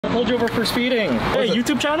pulled you over for speeding. Hey,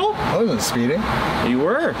 YouTube channel? I wasn't speeding. You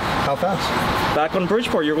were. How fast? Back on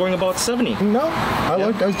Bridgeport, you're going about 70. No, I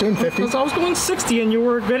looked. I was doing 50. Because I was going 60 and you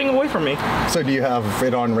were getting away from me. So do you have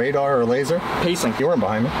it on radar or laser? Pacing. You weren't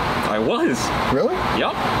behind me. I was. Really?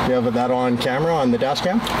 Yep. You have that on camera on the dash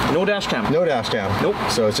cam? No dash cam. No dash cam. Nope.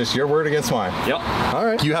 So it's just your word against mine. Yep. All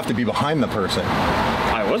right. You have to be behind the person.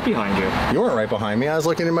 I was behind you. You weren't right behind me. I was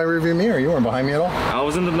looking in my rearview mirror. You weren't behind me at all. I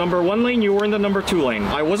was in the number 1 lane, you were in the number 2 lane.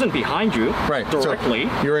 I wasn't behind you. Right. Directly.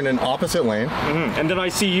 So you're in an opposite lane. And then I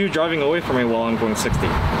see you driving away from me while I'm going 60.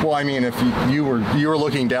 Well, I mean, if you were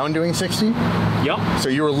looking down doing 60? Yep. So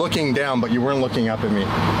you were looking down, but you weren't looking up at me.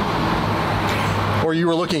 Or you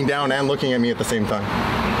were looking down and looking at me at the same time.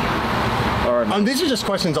 These are just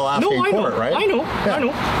questions I'll ask in court, right? I know, Yeah. I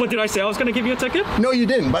know. But did I say I was going to give you a ticket? No, you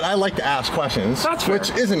didn't, but I like to ask questions. That's fair.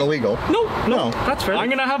 Which isn't illegal. No, that's fair. I'm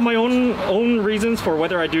going to have my own reasons for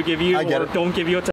whether I do give you or don't give you a ticket.